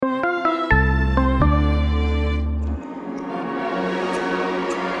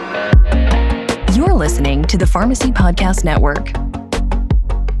listening to the Pharmacy Podcast Network.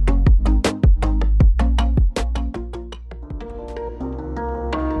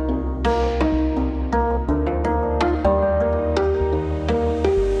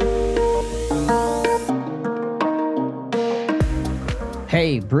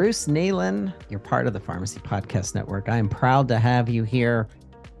 Hey, Bruce Kneeland, you're part of the Pharmacy Podcast Network. I am proud to have you here.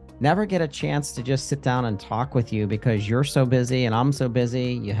 Never get a chance to just sit down and talk with you because you're so busy and I'm so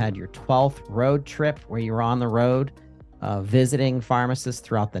busy. You had your 12th road trip where you were on the road visiting pharmacists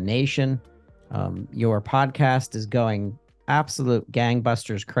throughout the nation. Your podcast is going absolute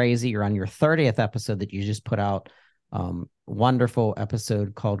gangbusters crazy. You're on your 30th episode that you just put out. Wonderful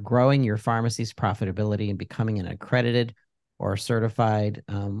episode called Growing Your Pharmacy's Profitability and Becoming an Accredited or Certified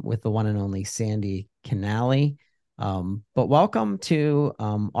with the one and only Sandy Canale. But welcome to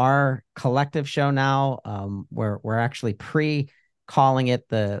our collective show now. We're actually pre-calling it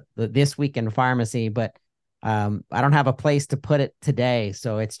the This Week in Pharmacy, but I don't have a place to put it today,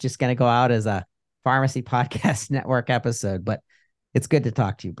 so it's just going to go out as a Pharmacy Podcast Network episode. But it's good to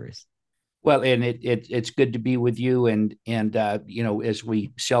talk to you, Bruce. Well, and it's good to be with you, and as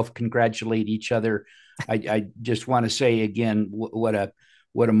we self-congratulate each other, I just want to say again what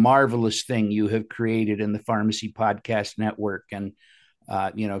a marvelous thing you have created in the Pharmacy Podcast Network. And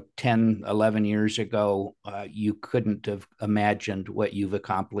 10, 11 years ago, you couldn't have imagined what you've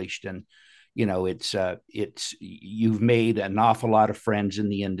accomplished, and it's you've made an awful lot of friends in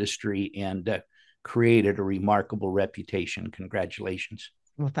the industry and created a remarkable reputation. Congratulations.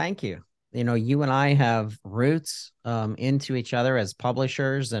 Well, thank you. You and I have roots into each other as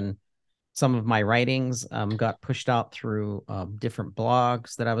publishers, and some of my writings got pushed out through different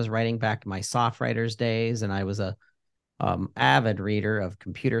blogs that I was writing back in my Soft Writers days. And I was a avid reader of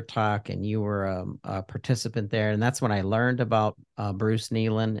Computer Talk, and you were a participant there. And that's when I learned about Bruce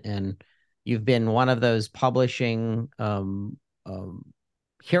Kneeland. And you've been one of those publishing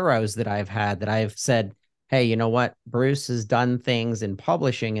heroes that I've had, that I've said, hey, you know what? Bruce has done things in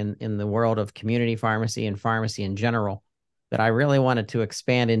publishing in the world of community pharmacy and pharmacy in general that I really wanted to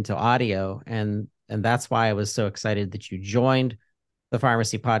expand into audio. And that's why I was so excited that you joined the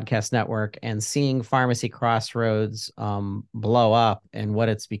Pharmacy Podcast Network, and seeing Pharmacy Crossroads blow up and what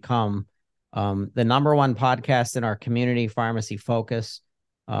it's become, the number one podcast in our community pharmacy focus.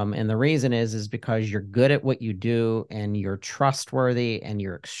 And the reason is because you're good at what you do, and you're trustworthy, and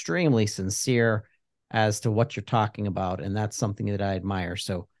you're extremely sincere as to what you're talking about. And that's something that I admire.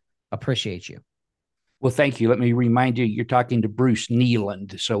 So appreciate you. Well, thank you. Let me remind you, you're talking to Bruce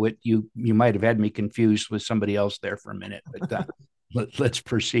Kneeland. So you might have had me confused with somebody else there for a minute, but let's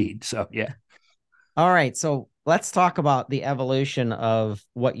proceed. So, yeah. All right. So let's talk about the evolution of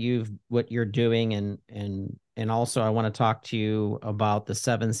what you're doing. And also I want to talk to you about the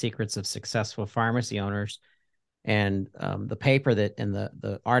 7 secrets of successful pharmacy owners, and the paper and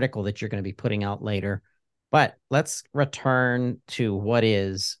the article that you're going to be putting out later. But let's return to what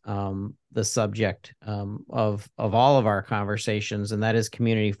is the subject of all of our conversations, and that is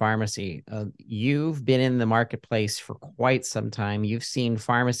community pharmacy. You've been in the marketplace for quite some time. You've seen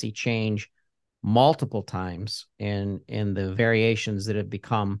pharmacy change multiple times in the variations that have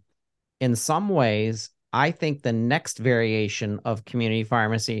become. In some ways, I think the next variation of community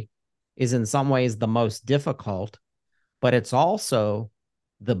pharmacy is in some ways the most difficult, but it's also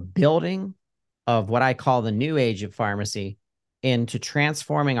the building of what I call the new age of pharmacy into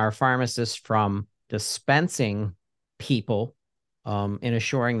transforming our pharmacists from dispensing people and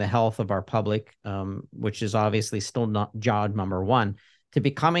assuring the health of our public, which is obviously still not job number one, to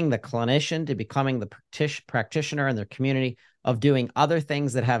becoming the clinician, to becoming the practitioner in their community, of doing other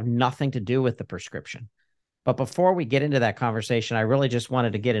things that have nothing to do with the prescription. But before we get into that conversation, I really just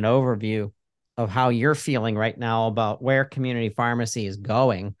wanted to get an overview of how you're feeling right now about where community pharmacy is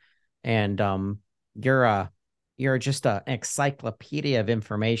going. And you're just an encyclopedia of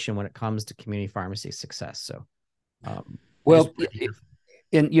information when it comes to community pharmacy success. So,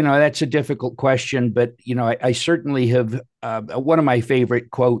 that's a difficult question, but I certainly have. One of my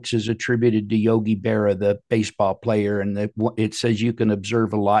favorite quotes is attributed to Yogi Berra, the baseball player, and it says you can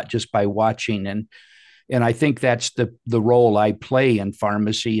observe a lot just by watching. And I think that's the role I play in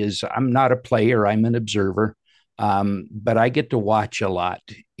pharmacy. Is I'm not a player, I'm an observer, but I get to watch a lot.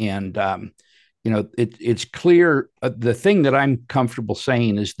 And it's clear. The thing that I'm comfortable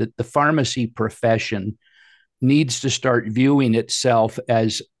saying is that the pharmacy profession needs to start viewing itself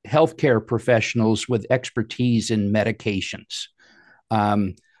as healthcare professionals with expertise in medications.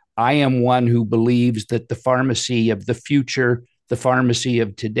 I am one who believes that the pharmacy of the future, the pharmacy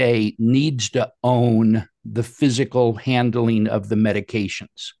of today, needs to own the physical handling of the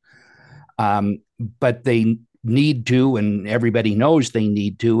medications. But they need to, and everybody knows they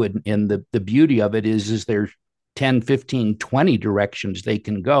need to. And the beauty of it is there's 10, 15, 20 directions they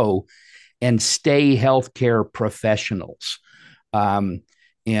can go and stay healthcare professionals. And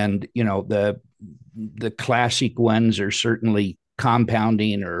the classic ones are certainly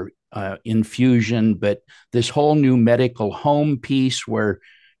compounding or infusion, but this whole new medical home piece where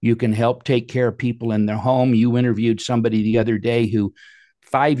you can help take care of people in their home. You interviewed somebody the other day who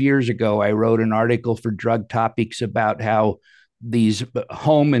 5 years ago, I wrote an article for Drug Topics about how these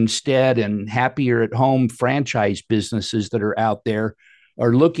home instead and happier at home franchise businesses that are out there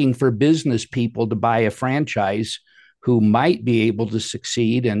are looking for business people to buy a franchise who might be able to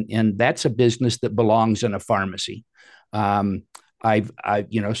succeed. And that's a business that belongs in a pharmacy. So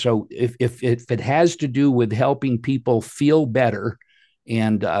if it has to do with helping people feel better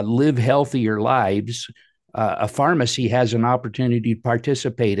and live healthier lives, a pharmacy has an opportunity to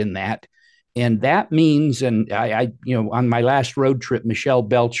participate in that. And that means, and on my last road trip, Michelle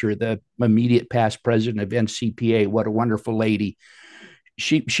Belcher, the immediate past president of NCPA, what a wonderful lady.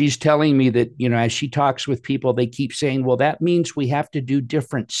 She's telling me that, as she talks with people, they keep saying, well, that means we have to do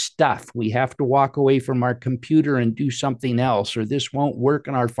different stuff. We have to walk away from our computer and do something else, or this won't work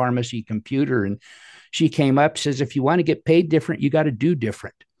on our pharmacy computer. And she came up, says, if you want to get paid different, you got to do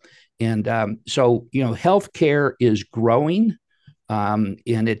different. And so, healthcare is growing, and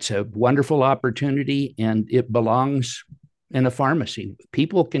it's a wonderful opportunity, and it belongs in a pharmacy.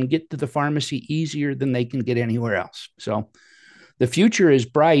 People can get to the pharmacy easier than they can get anywhere else. So the future is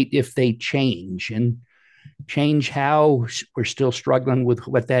bright if they change, and change how. We're still struggling with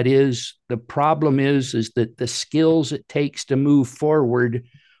what that is. The problem is that the skills it takes to move forward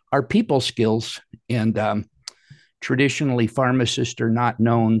are people skills. And traditionally, pharmacists are not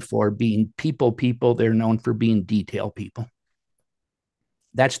known for being people. They're known for being detail people.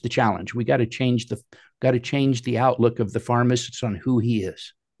 That's the challenge. We got to change the outlook of the pharmacist on who he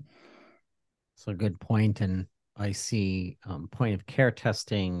is. It's a good point. And I see point of care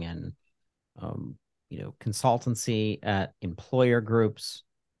testing and consultancy at employer groups,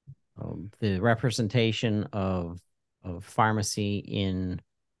 the representation of pharmacy in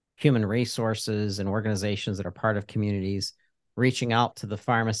human resources and organizations that are part of communities, reaching out to the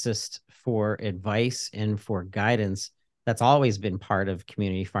pharmacist for advice and for guidance. That's always been part of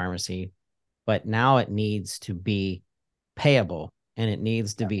community pharmacy, but now it needs to be payable and it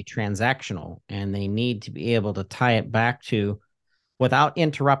needs to be transactional, and they need to be able to tie it back to, without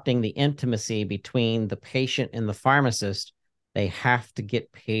interrupting the intimacy between the patient and the pharmacist, they have to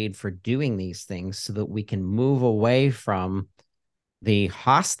get paid for doing these things so that we can move away from the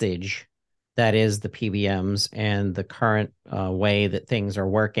hostage that is the PBMs and the current way that things are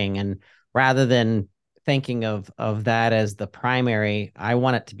working. And rather than thinking of that as the primary, I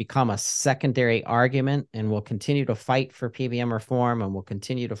want it to become a secondary argument, and we'll continue to fight for PBM reform, and we'll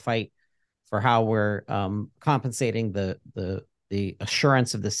continue to fight for how we're compensating the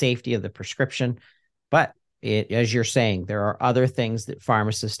assurance of the safety of the prescription. But as you're saying, there are other things that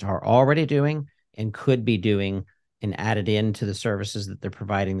pharmacists are already doing and could be doing and added into the services that they're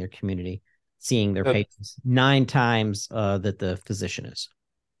providing their community, seeing their patients 9 times that the physician is.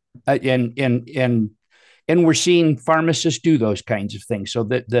 And we're seeing pharmacists do those kinds of things. So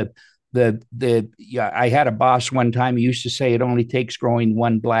I had a boss one time who used to say it only takes growing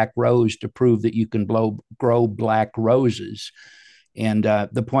one black rose to prove that you can grow black roses. And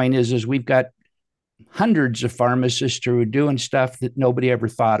the point is we've got hundreds of pharmacists who are doing stuff that nobody ever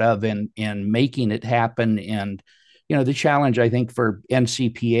thought of and making it happen. And the challenge, I think, for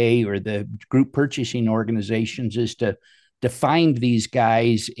NCPA or the group purchasing organizations is to find these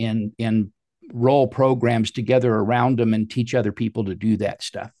guys and roll programs together around them and teach other people to do that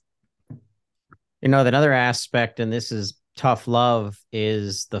stuff. Another aspect, and this is tough love,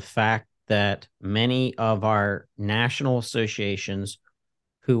 is the fact that many of our national associations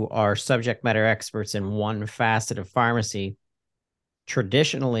who are subject matter experts in one facet of pharmacy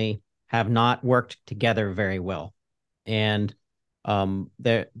traditionally have not worked together very well. And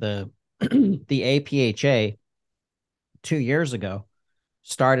the APHA 2 years ago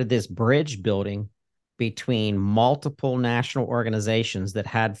started this bridge building between multiple national organizations that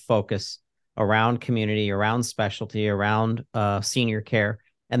had focus around community, around specialty, around senior care.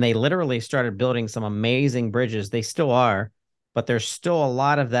 And they literally started building some amazing bridges. They still are, but there's still a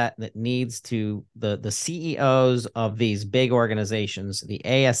lot of that needs to, the CEOs of these big organizations, the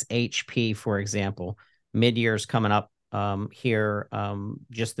ASHP, for example, mid-year's coming up here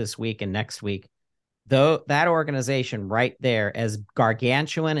just this week and next week. Though that organization right there, as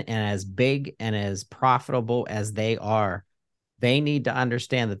gargantuan and as big and as profitable as they are, they need to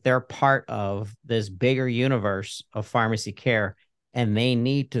understand that they're part of this bigger universe of pharmacy care, and they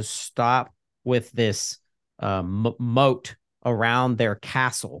need to stop with this moat around their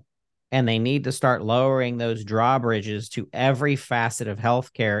castle, and they need to start lowering those drawbridges to every facet of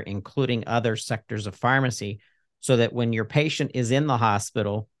healthcare, including other sectors of pharmacy, so that when your patient is in the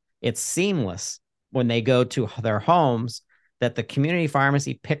hospital, it's seamless when they go to their homes, that the community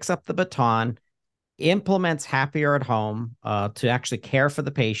pharmacy picks up the baton, implements Happier at Home to actually care for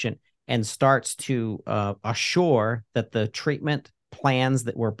the patient, and starts to assure that the treatment plans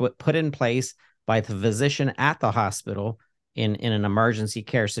that were put in place by the physician at the hospital in an emergency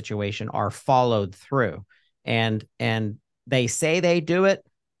care situation are followed through. And they say they do it,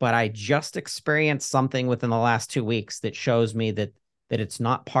 but I just experienced something within the last 2 weeks that shows me that it's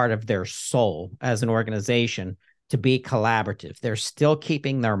not part of their soul as an organization to be collaborative. They're still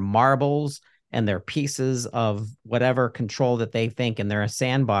keeping their marbles and their pieces of whatever control that they think, and they're a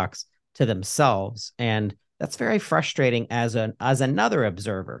sandbox to themselves. And that's very frustrating as another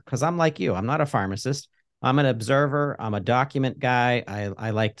observer, because I'm like you. I'm not a pharmacist. I'm an observer. I'm a document guy. I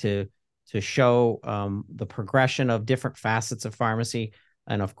like to show the progression of different facets of pharmacy.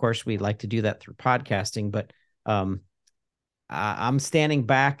 And of course, we like to do that through podcasting. But I'm standing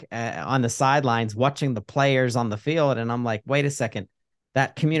back on the sidelines watching the players on the field, and I'm like, wait a second,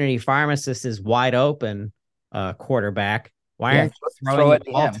 that community pharmacist is wide open, quarterback. Why aren't you throwing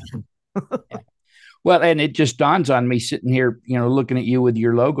the ball to him? Yeah. Well, and it just dawns on me sitting here, looking at you with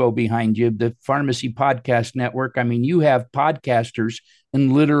your logo behind you, the Pharmacy Podcast Network. I mean, you have podcasters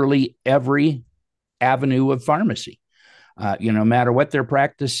in literally every avenue of pharmacy, no matter what their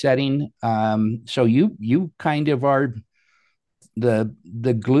practice setting. So you kind of are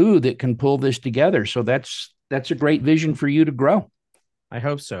the glue that can pull this together. So that's a great vision for you to grow. I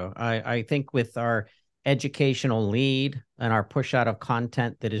hope so. I think with our educational lead and our push out of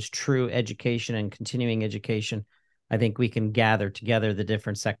content that is true education and continuing education, I think we can gather together the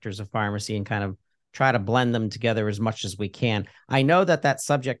different sectors of pharmacy and kind of try to blend them together as much as we can. I know that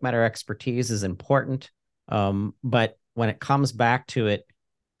subject matter expertise is important, but when it comes back to it,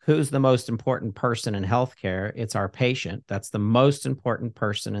 who's the most important person in healthcare? It's our patient. That's the most important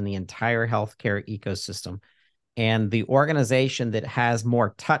person in the entire healthcare ecosystem. And the organization that has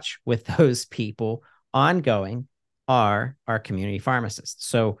more touch with those people ongoing are our community pharmacists.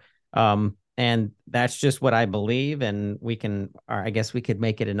 So, and that's just what I believe. And I guess we could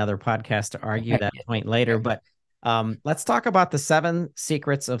make it another podcast to argue that point later. But let's talk about the 7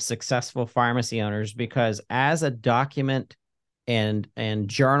 secrets of successful pharmacy owners, because as a document and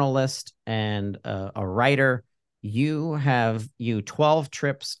journalist and a writer, you have 12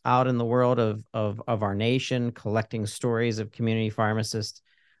 trips out in the world of our nation collecting stories of community pharmacists.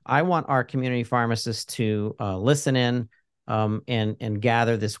 I want our community pharmacists to listen in and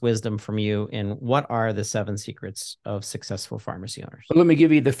gather this wisdom from you. And what are the 7 secrets of successful pharmacy owners? Well, let me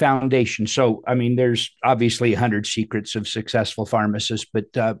give you the foundation. So, I mean, there's obviously 100 secrets of successful pharmacists, but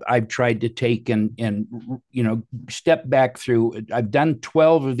I've tried to take and step back through. I've done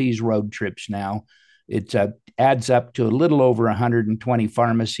 12 of these road trips now. It adds up to a little over 120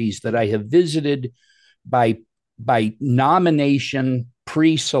 pharmacies that I have visited by nomination,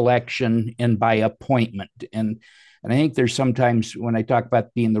 pre-selection, and by appointment. And I think there's sometimes when I talk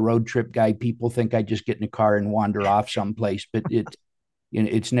about being the road trip guy, people think I just get in a car and wander off someplace, but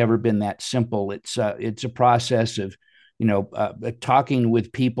it's never been that simple. It's a process of, talking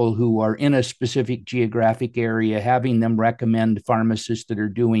with people who are in a specific geographic area, having them recommend pharmacists that are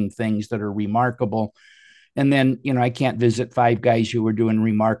doing things that are remarkable. And then, I can't visit 5 guys who are doing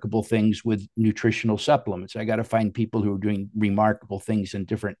remarkable things with nutritional supplements. I got to find people who are doing remarkable things in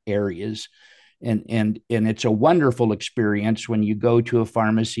different areas. And it's a wonderful experience when you go to a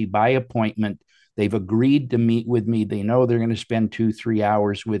pharmacy by appointment. They've agreed to meet with me. They know they're going to spend 2-3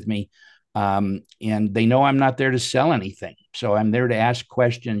 hours with me. And they know I'm not there to sell anything. So I'm there to ask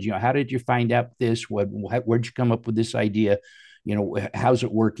questions. How did you find out this? Where'd you come up with this idea? How's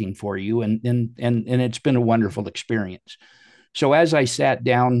it working for you? And it's been a wonderful experience. So as I sat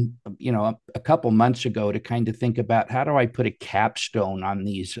down, a couple months ago to kind of think about how do I put a capstone on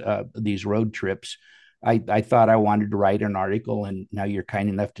these road trips, I thought I wanted to write an article, and now you're kind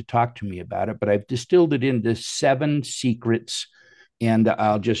enough to talk to me about it. But I've distilled it into 7 secrets, and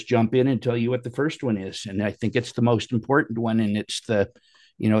I'll just jump in and tell you what the first one is. And I think it's the most important one, and it's the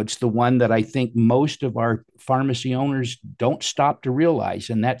one that I think most of our pharmacy owners don't stop to realize,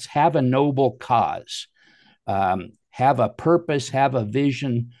 and that's have a noble cause. Have a purpose, have a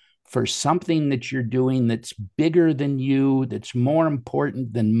vision for something that you're doing that's bigger than you, that's more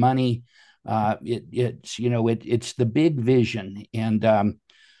important than money. It's the big vision. And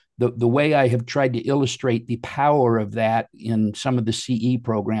the way I have tried to illustrate the power of that in some of the CE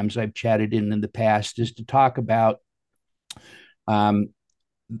programs I've chatted in the past is to talk about the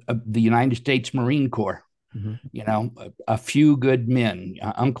United States Marine Corps. A few good men.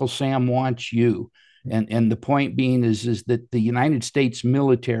 Uncle Sam wants you. And the point being is that the United States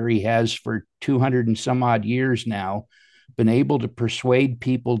military has for 200 and some odd years now been able to persuade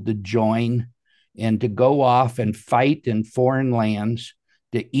people to join and to go off and fight in foreign lands,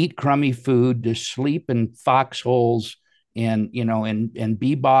 to eat crummy food, to sleep in foxholes, and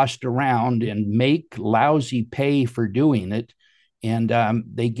be bossed around and make lousy pay for doing it. And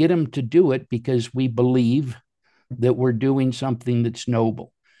they get them to do it because we believe that we're doing something that's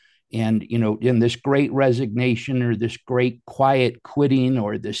noble. And, in this great resignation or this great quiet quitting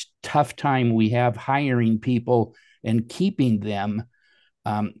or this tough time we have hiring people and keeping them,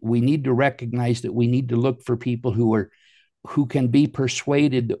 we need to recognize that we need to look for people who can be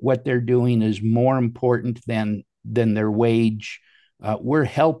persuaded that what they're doing is more important than their wage. We're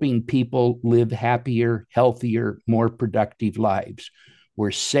helping people live happier, healthier, more productive lives.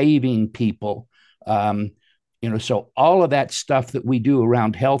 We're saving people. So all of that stuff that we do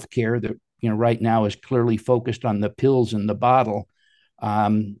around healthcare that, right now is clearly focused on the pills in the bottle,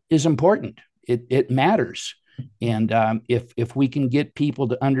 is important. It matters. And if we can get people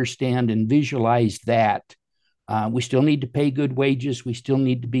to understand and visualize that, we still need to pay good wages. We still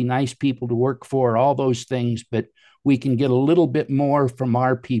need to be nice people to work for, all those things, but we can get a little bit more from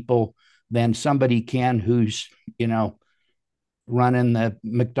our people than somebody can who's, running the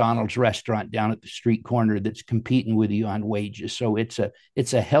McDonald's restaurant down at the street corner that's competing with you on wages. So it's a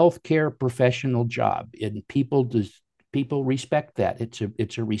healthcare professional job, and people respect that.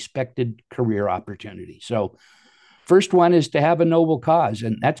 It's a respected career opportunity. So first one is to have a noble cause,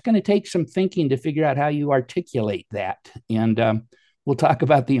 and that's going to take some thinking to figure out how you articulate that. And we'll talk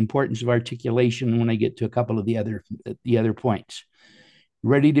about the importance of articulation when I get to a couple of the other points.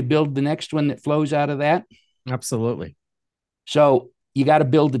 Ready to build the next one that flows out of that? Absolutely. So you got to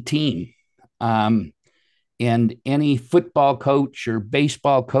build a team. And any football coach or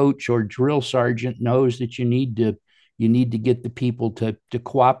baseball coach or drill sergeant knows that you need to get the people to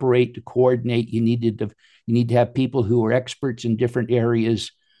cooperate, to coordinate. You need to have people who are experts in different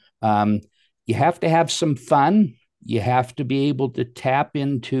areas. You have to have some fun. You have to be able to tap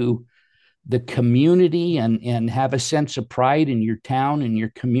into the community and have a sense of pride in your town and your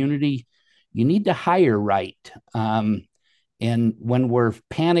community. You need to hire right. And when we're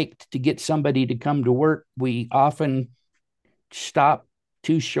panicked to get somebody to come to work, we often stop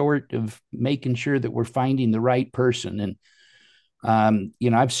too short of making sure that we're finding the right person. And,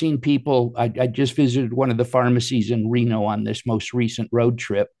 I've seen people, I just visited one of the pharmacies in Reno on this most recent road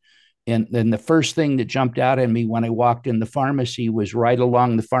trip. And then the first thing that jumped out at me when I walked in the pharmacy was right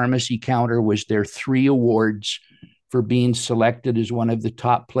along the pharmacy counter was their 3 awards for being selected as one of the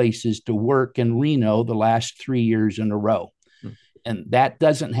top places to work in Reno the last 3 years in a row. And that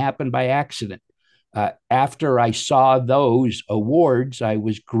doesn't happen by accident. After I saw those awards, I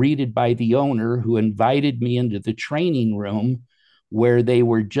was greeted by the owner who invited me into the training room where they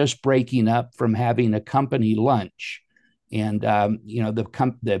were just breaking up from having a company lunch. And,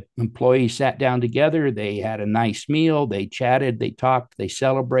 the employees sat down together. They had a nice meal. They chatted, they talked, they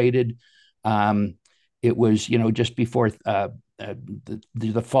celebrated. It was, just before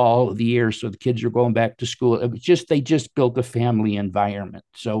the fall of the year, so the kids are going back to school. It was they just built a family environment.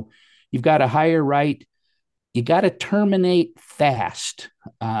 So you've got to hire right. You got to terminate fast.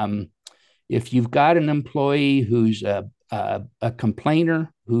 If you've got an employee who's a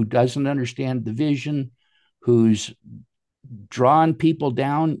complainer, who doesn't understand the vision, who's drawing people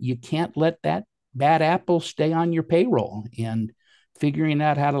down, you can't let that bad apple stay on your payroll. And figuring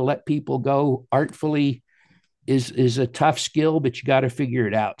out how to let people go artfully is a tough skill, but you got to figure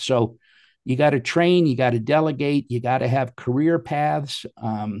it out. So you got to train, you got to delegate, you got to have career paths.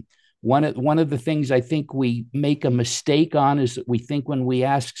 One of the things I think we make a mistake on is that we think when we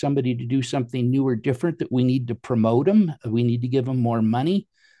ask somebody to do something new or different that we need to promote them, we need to give them more money.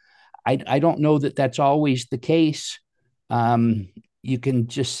 I don't know that that's always the case. You can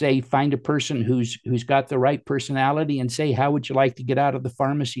just say, find a person who's got the right personality and say, how would you like to get out of the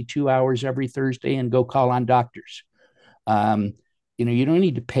pharmacy 2 hours every Thursday and go call on doctors? You don't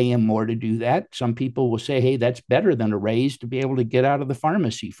need to pay them more to do that. Some people will say, hey, that's better than a raise to be able to get out of the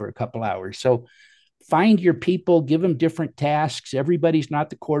pharmacy for a couple hours. So find your people, give them different tasks. Everybody's not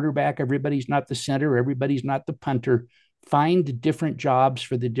the quarterback. Everybody's not the center. Everybody's not the punter. Find different jobs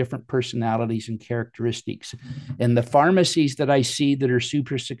for the different personalities and characteristics. And the pharmacies that I see that are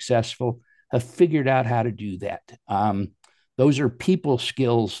super successful, have figured out how to do that. Those are people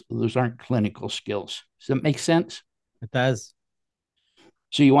skills. Those aren't clinical skills. Does that make sense? It does.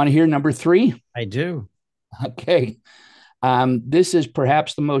 So you want to hear number 3? I do. Okay. This is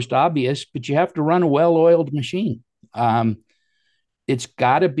perhaps the most obvious, but you have to run a well-oiled machine. It's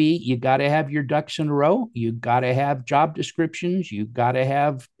got to be, you got to have your ducks in a row. You got to have job descriptions. You got to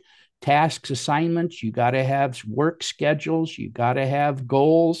have tasks, assignments. You got to have work schedules. You got to have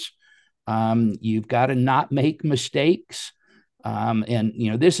goals. You've got to not make mistakes.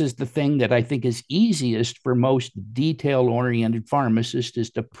 And, this is the thing that I think is easiest for most detail-oriented pharmacists,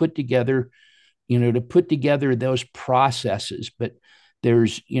 is to put together those processes. But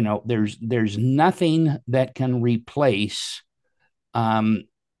there's nothing that can replace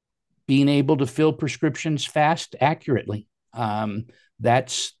being able to fill prescriptions fast, accurately.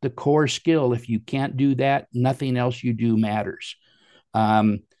 That's the core skill. If you can't do that, nothing else you do matters.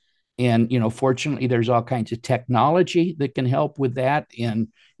 And fortunately, there's all kinds of technology that can help with that. And,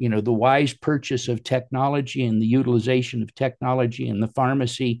 the wise purchase of technology and the utilization of technology in the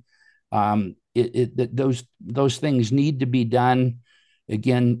pharmacy, those things need to be done.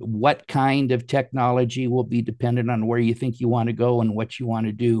 Again, what kind of technology will be dependent on where you think you want to go and what you want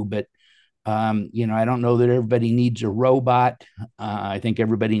to do. But, I don't know that everybody needs a robot. I think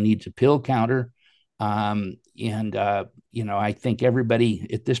everybody needs a pill counter. I think everybody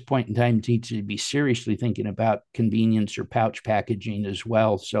at this point in time needs to be seriously thinking about convenience or pouch packaging as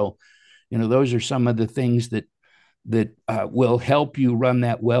well. So, those are some of the things that will help you run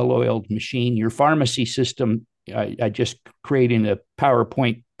that well-oiled machine. Your pharmacy system, I just creating a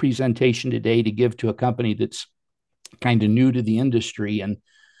PowerPoint presentation today to give to a company that's kind of new to the industry. And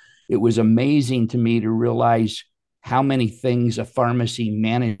it was amazing to me to realize how many things a pharmacy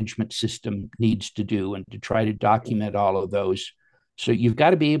management system needs to do, and to try to document all of those. So you've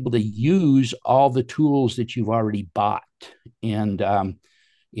got to be able to use all the tools that you've already bought. And,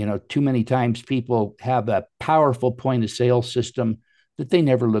 too many times people have a powerful point of sale system that they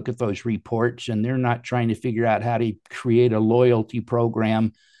never look at those reports, and they're not trying to figure out how to create a loyalty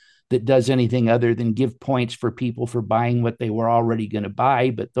program that does anything other than give points for people for buying what they were already going to buy.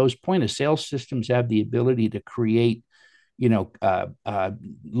 But those point of sale systems have the ability to create,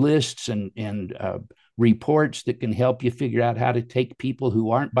 lists and reports that can help you figure out how to take people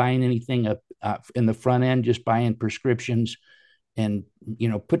who aren't buying anything in the front end, just buying prescriptions, and,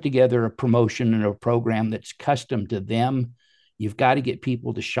 put together a promotion and a program that's custom to them. You've got to get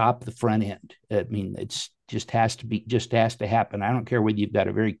people to shop the front end. I mean, just has to happen. I don't care whether you've got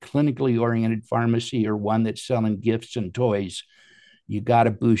a very clinically oriented pharmacy or one that's selling gifts and toys. You got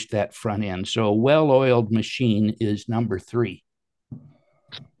to boost that front end. So a well-oiled machine is number 3.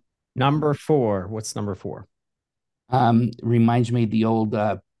 Number 4. What's number 4? Reminds me of the old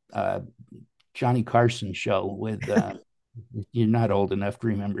Johnny Carson show with. You're not old enough to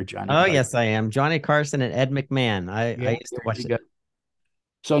remember Johnny. Oh, Carson. yes, I am. Johnny Carson and Ed McMahon. I used to watch it.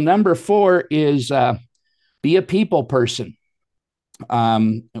 So number 4 is be a people person.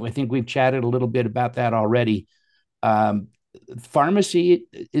 I think we've chatted a little bit about that already. Pharmacy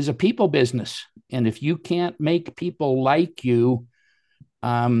is a people business. And if you can't make people like you,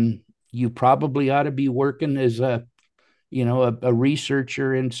 you probably ought to be working as a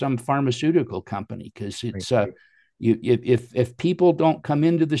researcher in some pharmaceutical company, because it's if people don't come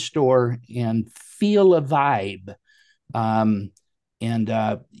into the store and feel a vibe, and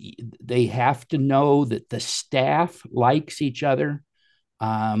they have to know that the staff likes each other.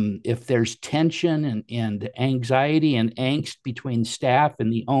 If there's tension and anxiety and angst between staff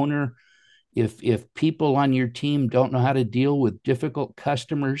and the owner, if people on your team don't know how to deal with difficult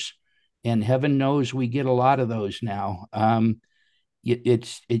customers, and heaven knows we get a lot of those now,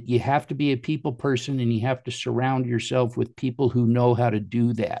 you have to be a people person, and you have to surround yourself with people who know how to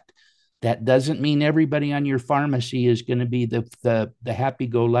do that. That doesn't mean everybody on your pharmacy is going to be the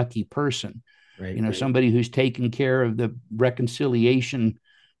happy-go-lucky person. Right. Somebody who's taking care of the reconciliation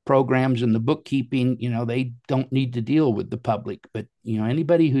programs and the bookkeeping, they don't need to deal with the public. But,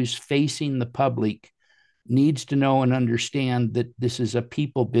 anybody who's facing the public needs to know and understand that this is a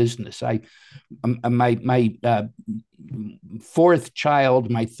people business. My fourth child,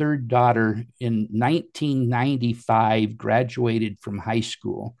 my third daughter, in 1995 graduated from high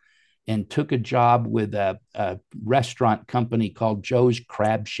school and took a job with a restaurant company called Joe's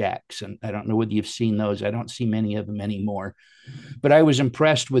Crab Shacks. And I don't know whether you've seen those. I don't see many of them anymore. But I was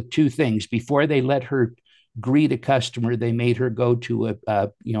impressed with 2 things. Before they let her greet a customer, they made her go to a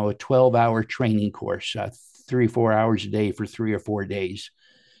 12-hour training course, 3 or 4 hours a day for 3 or 4 days.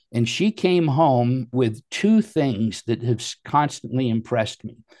 And she came home with 2 things that have constantly impressed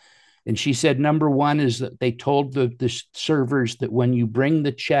me. And she said, number one is that they told the servers that when you bring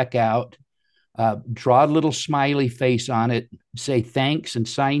the check out, draw a little smiley face on it, say thanks and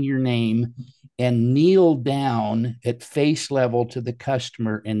sign your name, and kneel down at face level to the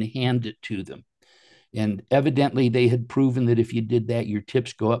customer and hand it to them. And evidently they had proven that if you did that, your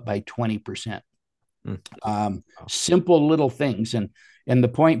tips go up by 20%. Simple little things. And the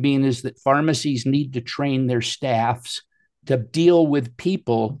point being is that pharmacies need to train their staffs to deal with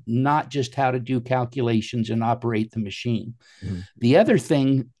people, not just how to do calculations and operate the machine. Mm-hmm. The other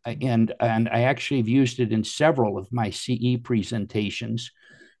thing, and I actually have used it in several of my CE presentations,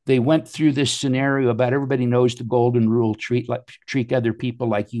 they went through this scenario about everybody knows the golden rule, treat other people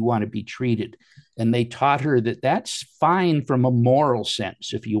like you want to be treated. And they taught her that that's fine from a moral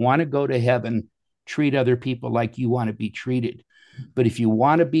sense. If you want to go to heaven, treat other people like you want to be treated. But if you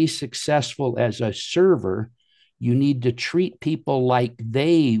want to be successful as a server, you need to treat people like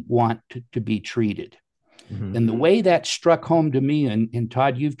they want to be treated. Mm-hmm. And the way that struck home to me, and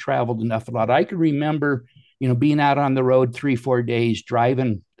Todd, you've traveled enough a lot. I can remember, being out on the road 3-4 days,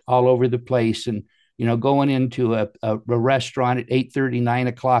 driving all over the place, and going into a restaurant at 8:30, 9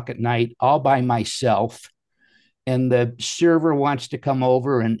 o'clock at night, all by myself. And the server wants to come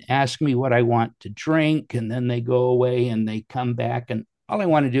over and ask me what I want to drink, and then they go away and they come back, and all I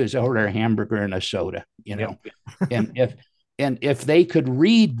want to do is order a hamburger and a soda, Yep. and if they could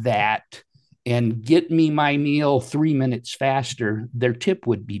read that and get me my meal 3 minutes faster, their tip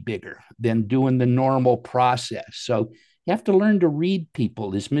would be bigger than doing the normal process. So you have to learn to read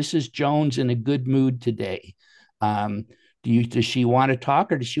people. Is Mrs. Jones in a good mood today? Does she want to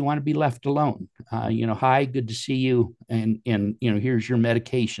talk, or does she want to be left alone? Hi, good to see you. And here's your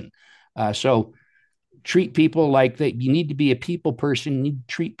medication. So treat people like you need to be a people person. You need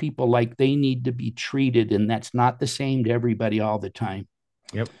to treat people like they need to be treated. And that's not the same to everybody all the time.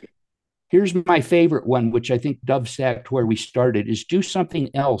 Yep. Here's my favorite one, which I think dovetailed where we started, is do something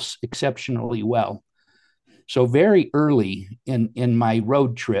else exceptionally well. So very early in my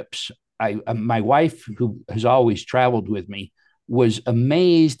road trips, my wife, who has always traveled with me, was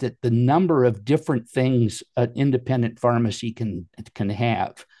amazed at the number of different things an independent pharmacy can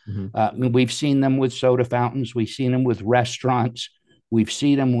have. Mm-hmm. We've seen them with soda fountains. We've seen them with restaurants. We've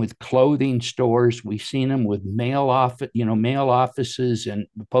seen them with clothing stores. We've seen them with mail offices and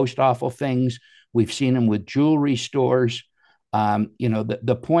post office things. We've seen them with jewelry stores.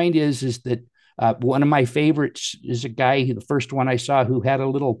 The point is that one of my favorites is a guy, the first one I saw, who had a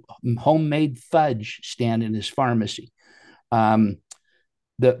little homemade fudge stand in his pharmacy.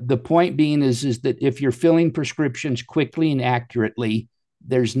 The point being is that if you're filling prescriptions quickly and accurately,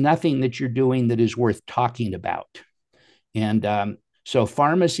 there's nothing that you're doing that is worth talking about. And so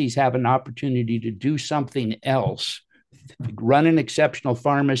pharmacies have an opportunity to do something else, run an exceptional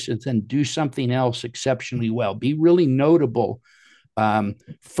pharmacy, and then do something else exceptionally well. Be really notable.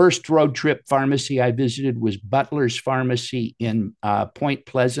 First road trip pharmacy I visited was Butler's Pharmacy in Point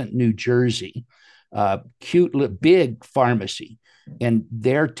Pleasant, New Jersey. Cute, big pharmacy. And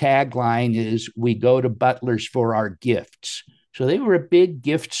their tagline is, "We go to Butler's for our gifts." So they were a big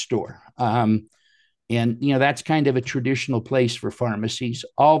gift store. And that's kind of a traditional place for pharmacies,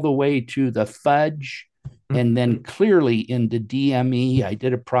 all the way to the fudge. And then clearly into DME. I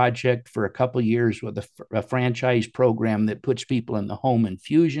did a project for a couple of years with a franchise program that puts people in the home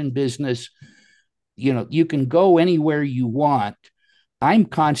infusion business. You can go anywhere you want. I'm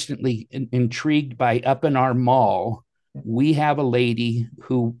constantly intrigued by, up in our mall, we have a lady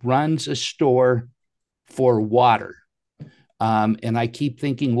who runs a store for water. And I keep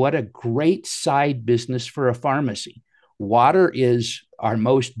thinking, what a great side business for a pharmacy. Water is our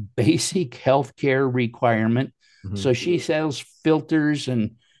most basic healthcare requirement. Mm-hmm. So she sells filters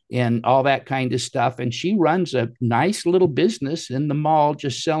and all that kind of stuff. And she runs a nice little business in the mall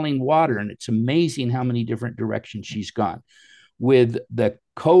just selling water. And it's amazing how many different directions she's gone. With the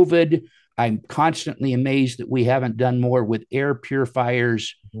COVID, I'm constantly amazed that we haven't done more with air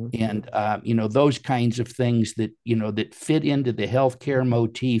purifiers and, those kinds of things that, that fit into the healthcare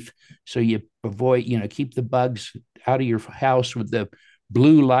motif. So you avoid, keep the bugs out of your house with the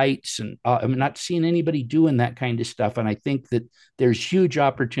blue lights. And I'm not seeing anybody doing that kind of stuff. And I think that there's huge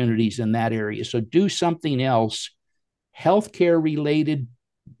opportunities in that area. So do something else, healthcare related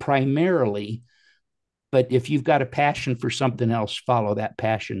primarily. But if you've got a passion for something else, follow that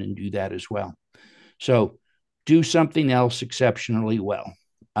passion and do that as well. So do something else exceptionally well.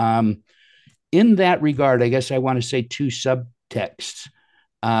 In that regard, I guess I want to say two subtexts.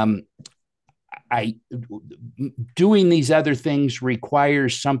 Doing these other things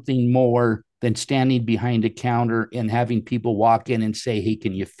requires something more than standing behind a counter and having people walk in and say, hey,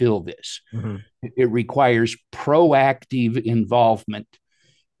 can you fill this? Mm-hmm. It requires proactive involvement.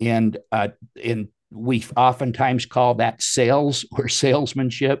 And we oftentimes call that sales or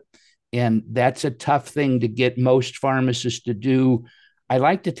salesmanship. And that's a tough thing to get most pharmacists to do. I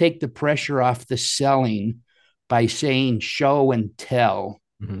like to take the pressure off the selling by saying show and tell,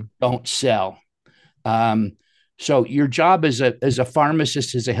 don't sell. So your job as a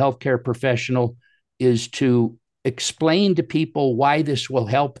pharmacist, as a healthcare professional, is to explain to people why this will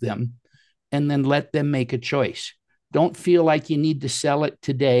help them and then let them make a choice. Don't feel like you need to sell it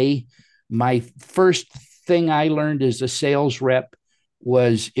today. My first thing I learned as a sales rep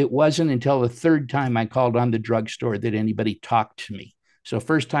was it wasn't until the third time I called on the drugstore that anybody talked to me. So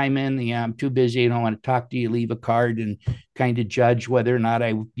first time in, yeah, I'm too busy. I don't want to talk to you. Leave a card and kind of judge whether or not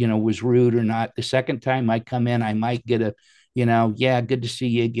I, was rude or not. The second time I come in, I might get a, yeah, good to see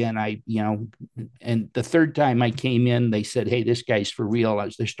you again. And the third time I came in, they said, hey, this guy's for real.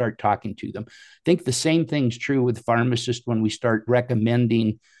 As they start talking to them. I think the same thing's true with pharmacists when we start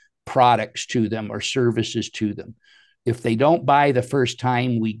recommending products to them or services to them. If they don't buy the first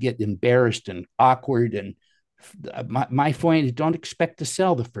time, we get embarrassed and awkward. And my point is, don't expect to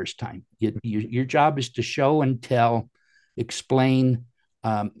sell the first time. Your job is to show and tell, explain,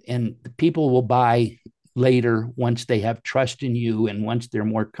 and people will buy later once they have trust in you and once they're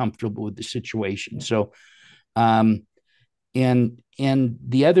more comfortable with the situation. So, and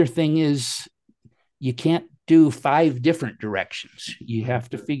the other thing is, you can't do 5 different directions. You have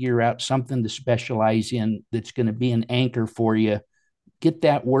to figure out something to specialize in that's going to be an anchor for you. Get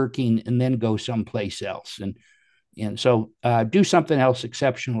that working and then go someplace else. And so do something else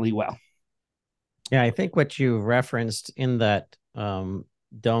exceptionally well. Yeah, I think what you referenced in that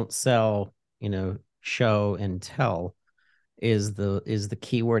don't sell, show and tell is the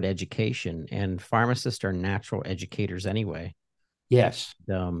keyword education. And pharmacists are natural educators anyway. Yes.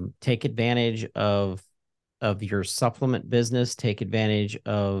 Take advantage of your supplement business. Take advantage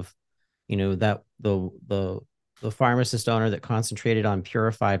of, that the pharmacist owner that concentrated on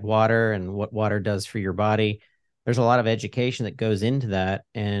purified water and what water does for your body. There's a lot of education that goes into that,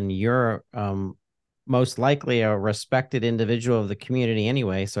 and you're most likely a respected individual of the community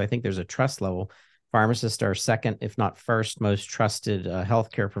anyway. So I think there's a trust level. Pharmacists are second, if not first, most trusted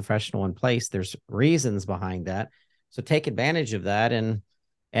healthcare professional in place. There's reasons behind that. So take advantage of that and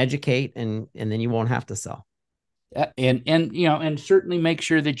educate, and then you won't have to sell. And certainly make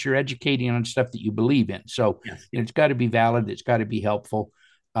sure that you're educating on stuff that you believe in. So yes. It's got to be valid. It's got to be helpful.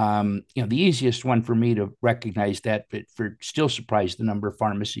 The easiest one for me to recognize that, but for still surprised the number of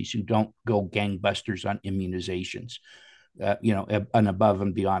pharmacies who don't go gangbusters on immunizations, and above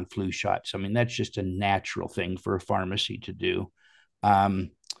and beyond flu shots. I mean, that's just a natural thing for a pharmacy to do.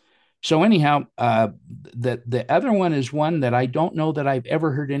 So anyhow, the other one is one that I don't know that I've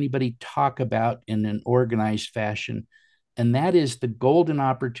ever heard anybody talk about in an organized fashion, and that is the golden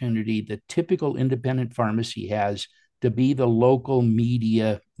opportunity the typical independent pharmacy has to be the local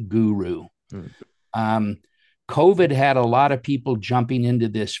media guru. COVID had a lot of people jumping into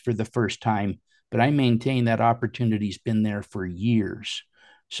this for the first time, but I maintain that opportunity's been there for years.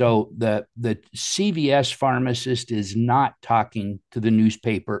 So the CVS pharmacist is not talking to the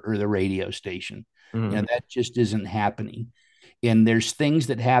newspaper or the radio station. That just isn't happening. And there's things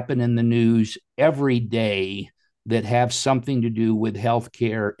that happen in the news every day that have something to do with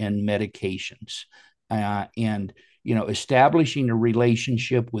healthcare and medications. And establishing a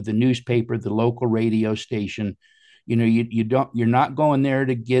relationship with the newspaper, the local radio station, you're not going there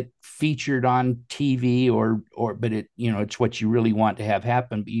to get featured on TV but it's what you really want to have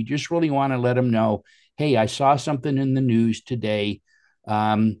happen. But you just really want to let them know, hey, I saw something in the news today,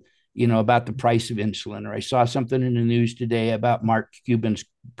 about the price of insulin, or I saw something in the news today about Mark Cuban's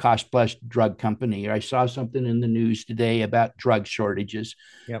Cost Plus drug company, or I saw something in the news today about drug shortages.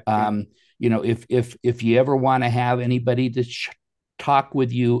 Yep. If you ever want to have anybody to talk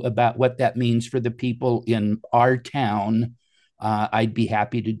with you about what that means for the people in our town, I'd be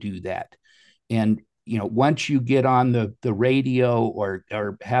happy to do that. And once you get on the radio or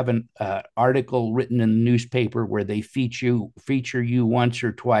have an article written in the newspaper where they feature you once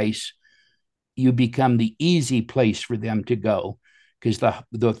or twice, you become the easy place for them to go. Because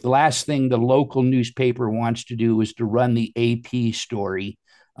the last thing the local newspaper wants to do is to run the AP story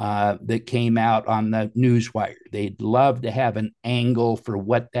that came out on the newswire. They'd love to have an angle for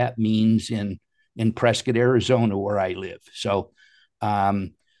what that means in Prescott, Arizona, where I live. So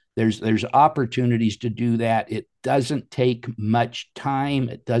there's opportunities to do that. It doesn't take much time.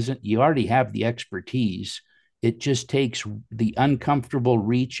 You already have the expertise. It just takes the uncomfortable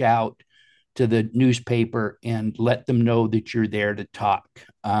reach out to the newspaper and let them know that you're there to talk.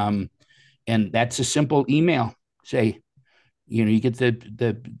 And that's a simple email. Say, you get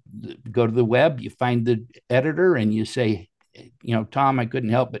the go to the web, you find the editor, and you say, Tom, I couldn't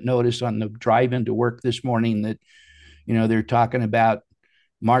help but notice on the drive into work this morning that, they're talking about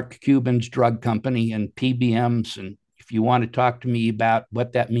Mark Cuban's drug company and PBMs. And if you want to talk to me about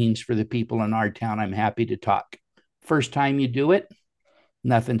what that means for the people in our town, I'm happy to talk. First time you do it,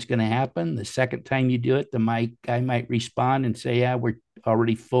 nothing's going to happen. The second time you do it, the guy might respond and say, yeah, we're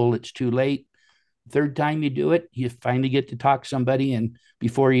already full. It's too late. Third time you do it, you finally get to talk to somebody. And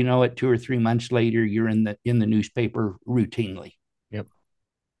before you know it, 2 or 3 months later, you're in the newspaper routinely. Yep.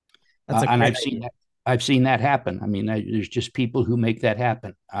 That's and I've seen that happen. I mean, there's just people who make that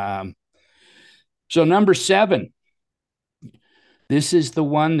happen. So number 7, this is the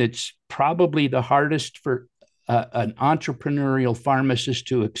one that's probably the hardest for an entrepreneurial pharmacist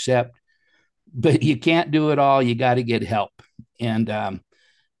to accept, but you can't do it all. You got to get help. And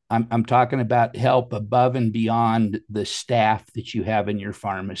I'm talking about help above and beyond the staff that you have in your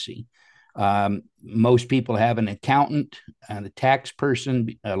pharmacy. Most people have an accountant and a tax person,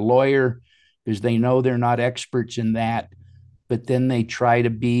 a lawyer, because they know they're not experts in that, but then they try to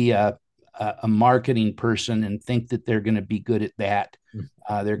be a marketing person and think that they're going to be good at that.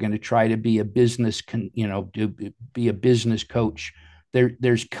 They're going to try to be a business, be a business coach.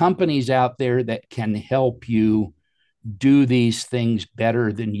 There's companies out there that can help you do these things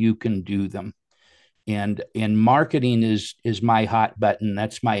better than you can do them. And marketing is my hot button.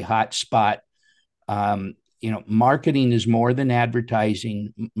 That's my hot spot. Marketing is more than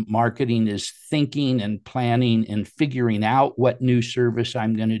advertising. Marketing is thinking and planning and figuring out what new service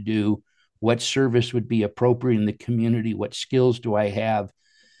I'm going to do, what service would be appropriate in the community, what skills do I have,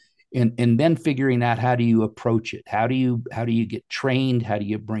 and then figuring out how do you approach it? How do you get trained? How do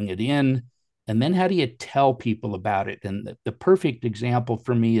you bring it in? And then how do you tell people about it? And the perfect example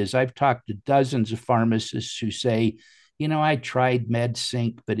for me is I've talked to dozens of pharmacists who say, I tried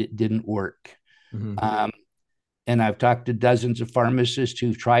MedSync, but it didn't work. Mm-hmm. And I've talked to dozens of pharmacists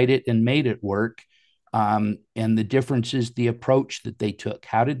who've tried it and made it work. And the difference is the approach that they took.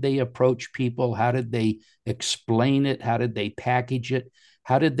 How did they approach people? How did they explain it? How did they package it?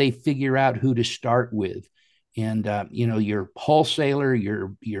 How did they figure out who to start with? And, your wholesaler,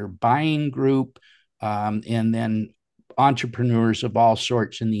 your buying group, and then entrepreneurs of all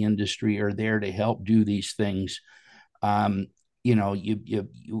sorts in the industry are there to help do these things.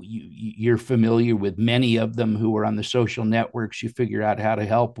 You're familiar with many of them who are on the social networks. You figure out how to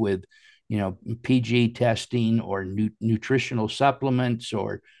help with, PG testing or nutritional supplements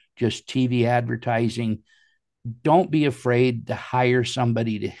or just TV advertising. Don't be afraid to hire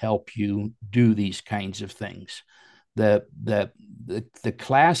somebody to help you do these kinds of things. The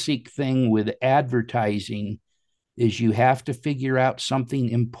classic thing with advertising is you have to figure out something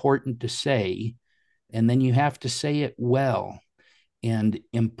important to say, and then you have to say it well. And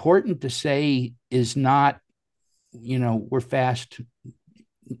important to say is not, we're fast,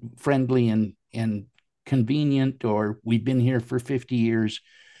 friendly, and convenient, or we've been here for 50 years.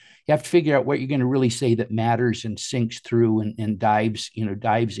 You have to figure out what you're going to really say that matters and sinks through and dives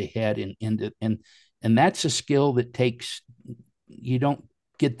ahead. And that's a skill that you don't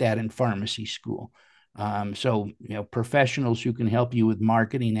get that in pharmacy school. So, professionals who can help you with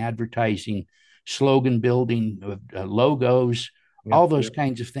marketing, advertising, slogan building, logos, all those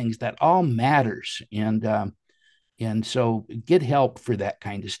kinds of things, that all matters. And so get help for that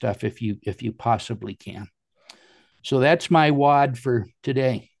kind of stuff if you possibly can. So that's my WOD for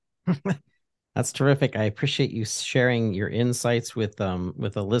today. That's terrific. I appreciate you sharing your insights with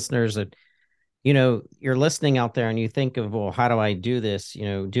the listeners. That you're listening out there and you think of, well, how do I do this?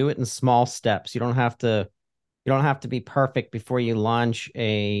 Do it in small steps. You don't have to be perfect before you launch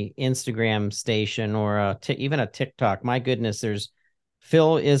a Instagram station or even a TikTok. My goodness, there's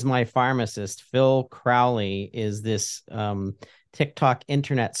Phil is my pharmacist. Phil Crowley is this TikTok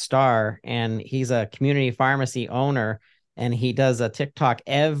internet star, and he's a community pharmacy owner. And he does a TikTok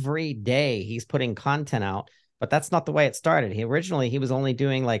every day. He's putting content out, but that's not the way it started. He was only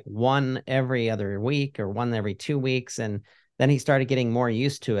doing like one every other week or one every 2 weeks. And then he started getting more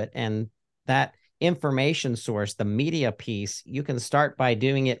used to it. And that information source, the media piece, you can start by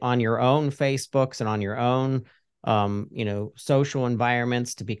doing it on your own Facebooks and on your own, social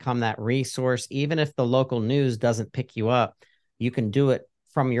environments to become that resource. Even if the local news doesn't pick you up, you can do it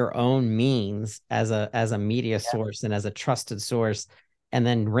from your own means as a media source and as a trusted source, and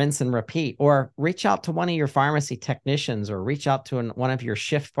then rinse and repeat, or reach out to one of your pharmacy technicians, or reach out to one of your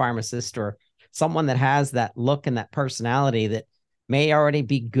shift pharmacists, or someone that has that look and that personality that may already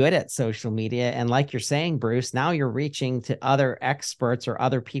be good at social media. And like you're saying, Bruce, now you're reaching to other experts or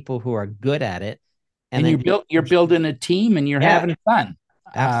other people who are good at it. And you're building a team and you're having fun.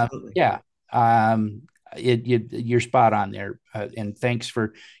 Absolutely. You're spot on there. And thanks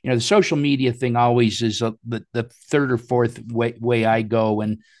for, the social media thing always is the third or fourth way I go.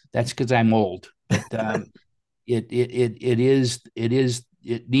 And that's because I'm old, but it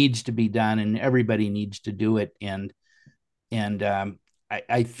needs to be done and everybody needs to do it. And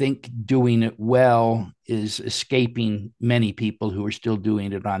I think doing it well is escaping many people who are still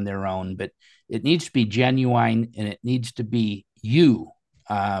doing it on their own, but it needs to be genuine and it needs to be you.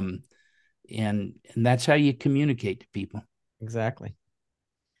 And that's how you communicate to people. Exactly.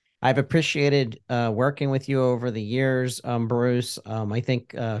 I've appreciated working with you over the years, Bruce. I think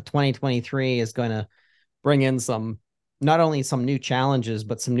 2023 is going to bring in not only some new challenges,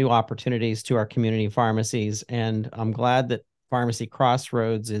 but some new opportunities to our community pharmacies. And I'm glad that Pharmacy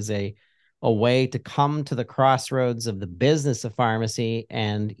Crossroads is a way to come to the crossroads of the business of pharmacy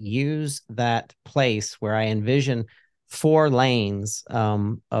and use that place where I envision 4 lanes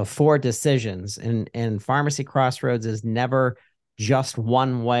of 4 decisions. And Pharmacy Crossroads is never just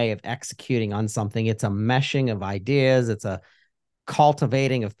one way of executing on something. It's a meshing of ideas. It's a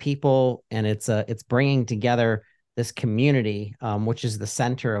cultivating of people, and it's bringing together this community, which is the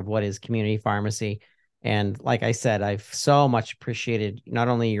center of what is community pharmacy. And like I said, I've so much appreciated not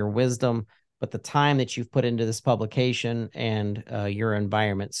only your wisdom, but the time that you've put into this publication and your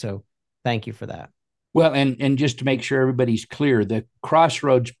environment. So thank you for that. Well, and just to make sure everybody's clear, the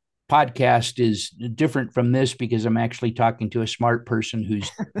Crossroads podcast is different from this because I'm actually talking to a smart person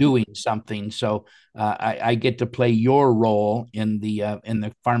who's doing something. So I get to play your role in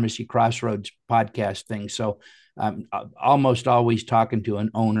the Pharmacy Crossroads podcast thing. So I'm almost always talking to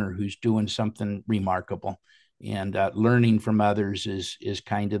an owner who's doing something remarkable, and learning from others is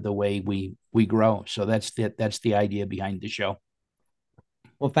kind of the way we grow. So that's the idea behind the show.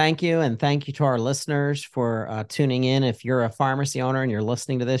 Well, thank you. And thank you to our listeners for tuning in. If you're a pharmacy owner and you're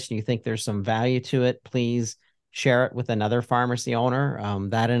listening to this and you think there's some value to it, please share it with another pharmacy owner.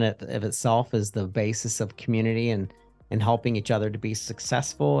 That in it of itself is the basis of community and helping each other to be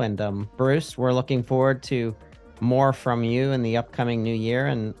successful. And Bruce, we're looking forward to more from you in the upcoming new year.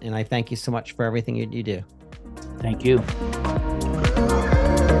 And I thank you so much for everything you do. Thank you.